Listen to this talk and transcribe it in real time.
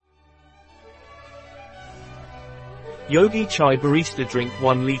Yogi Chai Barista Drink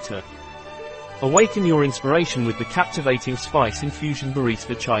 1 liter. Awaken your inspiration with the captivating spice infusion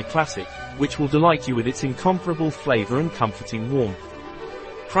Barista Chai Classic, which will delight you with its incomparable flavor and comforting warmth.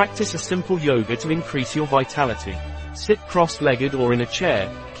 Practice a simple yoga to increase your vitality. Sit cross-legged or in a chair,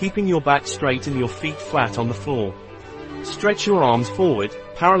 keeping your back straight and your feet flat on the floor. Stretch your arms forward,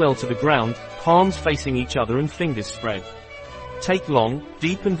 parallel to the ground, palms facing each other and fingers spread. Take long,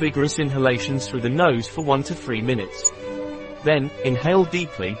 deep and vigorous inhalations through the nose for 1 to 3 minutes. Then, inhale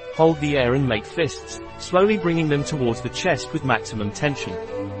deeply, hold the air and make fists, slowly bringing them towards the chest with maximum tension.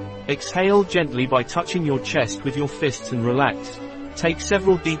 Exhale gently by touching your chest with your fists and relax. Take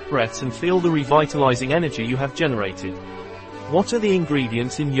several deep breaths and feel the revitalizing energy you have generated. What are the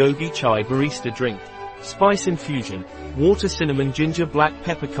ingredients in Yogi Chai Barista Drink? Spice infusion: water, cinnamon, ginger, black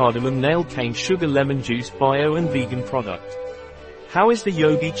pepper, cardamom, nail cane, sugar, lemon juice, bio and vegan product. How is the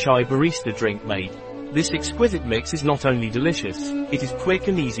Yogi Chai Barista Drink made? This exquisite mix is not only delicious, it is quick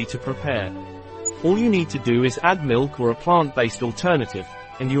and easy to prepare. All you need to do is add milk or a plant-based alternative,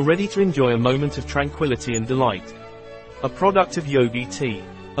 and you're ready to enjoy a moment of tranquility and delight. A product of Yogi Tea.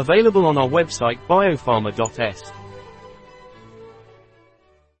 Available on our website biopharma.s.